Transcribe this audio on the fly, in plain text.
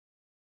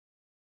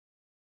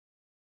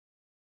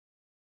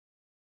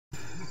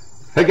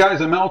Hey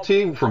guys, I'm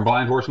LT from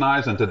Blind Horse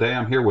Knives, and today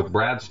I'm here with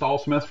Brad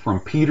Stallsmith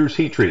from Peter's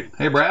Heat Treat.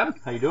 Hey Brad.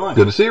 How you doing?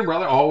 Good to see you,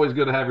 brother. Always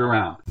good to have you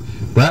around.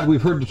 Brad,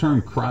 we've heard the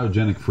term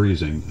cryogenic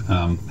freezing.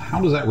 How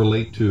does that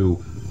relate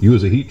to you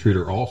as a heat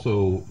treater,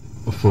 also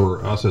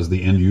for us as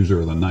the end user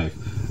of the knife?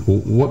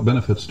 What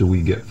benefits do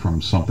we get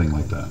from something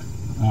like that?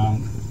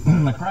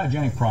 The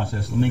cryogenic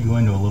process, let me go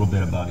into a little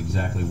bit about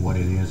exactly what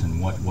it is and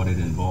what it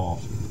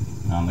involves.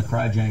 The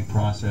cryogenic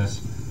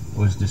process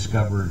was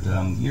discovered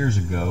years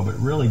ago, but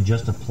really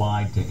just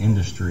applied to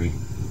industry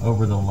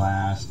over the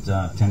last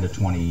 10 to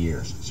 20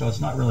 years. So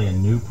it's not really a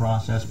new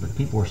process, but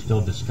people are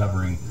still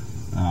discovering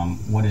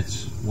what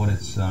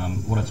it's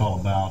all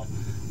about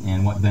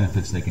and what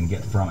benefits they can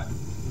get from it.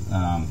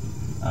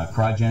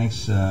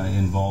 Cryogenics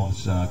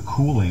involves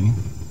cooling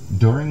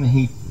during the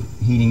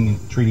heating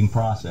and treating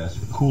process,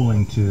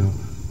 cooling to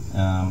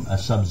a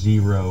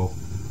sub-zero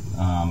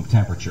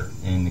temperature.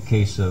 In the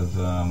case of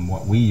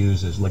what we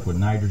use is liquid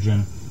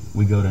nitrogen,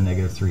 we go to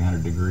negative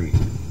 300 degrees.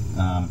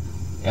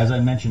 As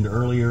I mentioned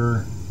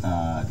earlier,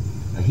 a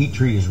heat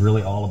treat is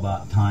really all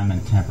about time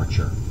and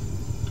temperature.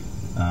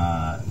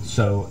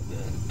 So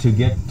to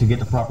get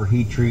the proper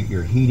heat treat,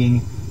 you're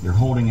heating, you're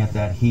holding at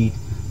that heat,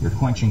 you're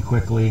quenching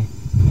quickly,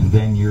 and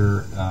then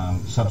you're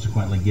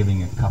subsequently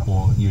giving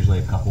usually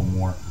a couple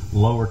more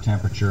lower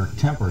temperature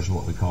tempers,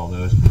 what we call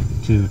those,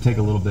 to take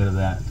a little bit of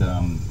that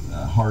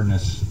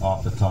hardness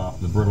off the top,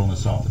 the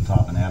brittleness off the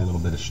top, and add a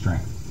little bit of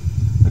strength.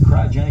 The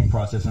cryogenic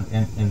process,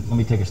 and let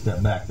me take a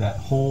step back, that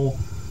whole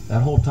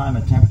time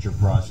and temperature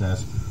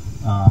process,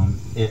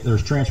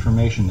 there's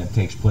transformation that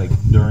takes place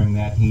during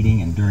that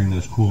heating and during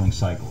those cooling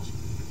cycles.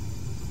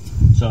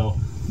 So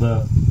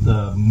the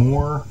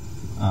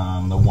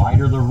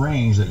wider the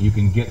range that you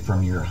can get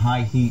from your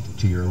high heat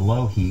to your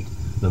low heat,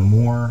 the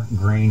more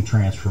grain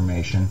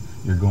transformation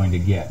you're going to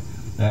get.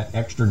 That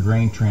extra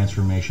grain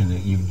transformation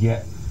that you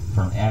get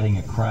from adding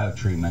a cryo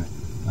treatment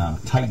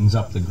tightens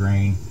up the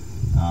grain,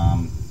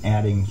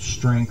 adding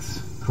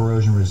strength,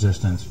 corrosion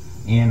resistance,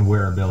 and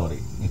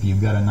wearability. If you've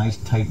got a nice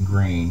tight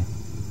grain,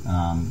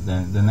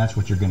 then that's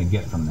what you're going to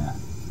get from that.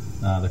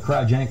 The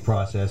cryogenic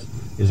process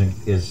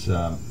is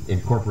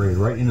incorporated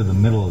right into the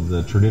middle of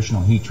the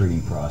traditional heat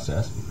treating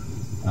process.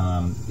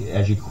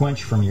 As you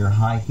quench from your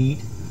high heat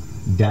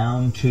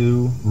down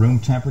to room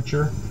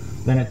temperature,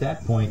 then at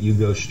that point you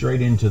go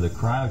straight into the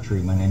cryo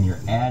treatment and you're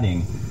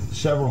adding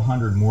several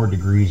hundred more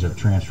degrees of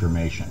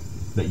transformation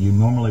that you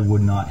normally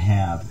would not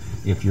have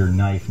if your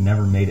knife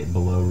never made it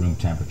below room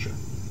temperature.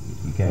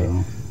 Okay?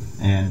 Wow.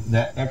 And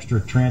that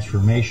extra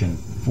transformation,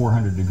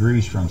 400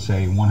 degrees from,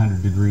 say,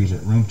 100 degrees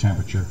at room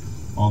temperature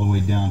all the way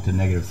down to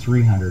negative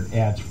 300,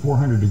 adds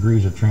 400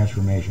 degrees of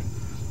transformation.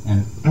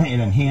 And it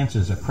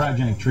enhances, a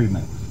cryogenic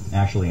treatment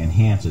actually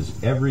enhances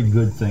every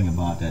good thing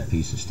about that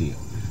piece of steel.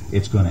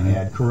 It's going to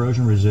add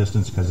corrosion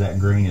resistance because that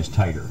grain is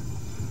tighter.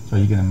 So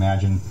you can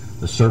imagine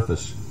the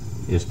surface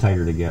is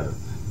tighter together.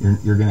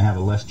 You're going to have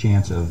a less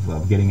chance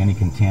of getting any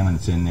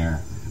contaminants in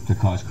there to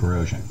cause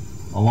corrosion.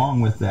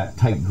 Along with that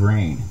tight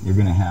grain, you're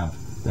going to have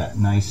that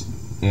nice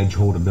edge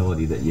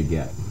holdability that you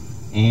get.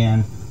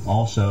 And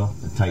also,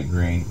 the tight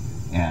grain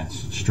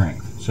adds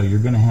strength. So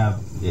you're going to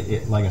have,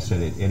 like I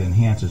said, it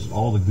enhances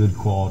all the good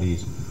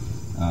qualities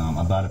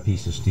about a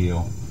piece of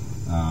steel.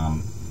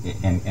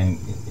 And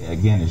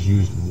again, is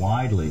used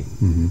widely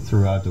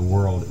throughout the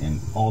world in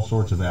all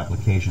sorts of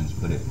applications,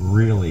 but it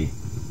really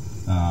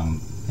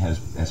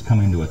has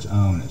come into its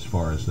own as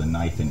far as the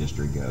knife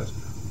industry goes.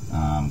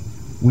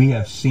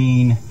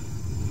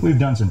 We've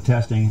done some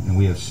testing, and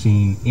we have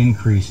seen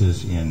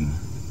increases in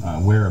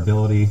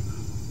wearability,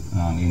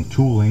 in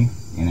tooling,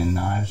 and in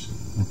knives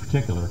in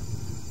particular,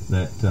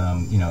 that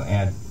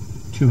add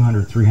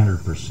 200,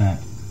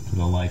 300% to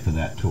the life of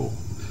that tool,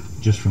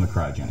 just from the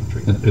cryogenic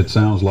treatment. It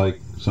sounds like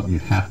something you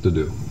have to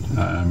do.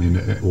 I mean,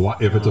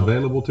 if it's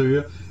available to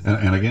you,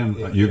 and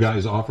again, you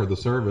guys offer the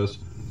service.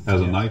 As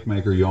a knife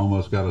maker, you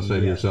almost got to say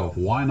to yourself,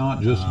 why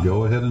not just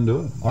go ahead and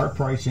do it? Our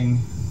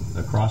pricing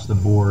across the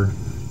board,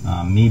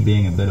 me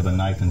being a bit of a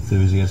knife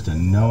enthusiast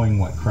and knowing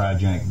what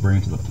cryogenic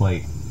brings to the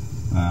plate,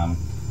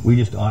 we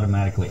just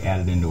automatically add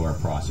it into our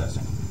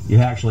processing. You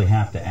actually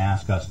have to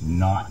ask us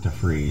not to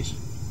freeze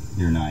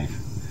your knife,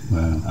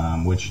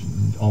 which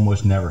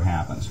almost never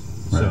happens.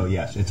 Right. So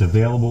yes, it's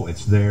available,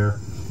 it's there,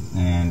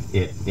 and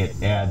it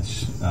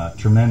adds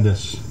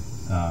tremendous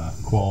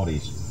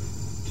qualities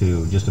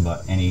to just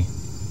about any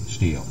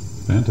steel.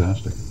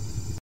 Fantastic.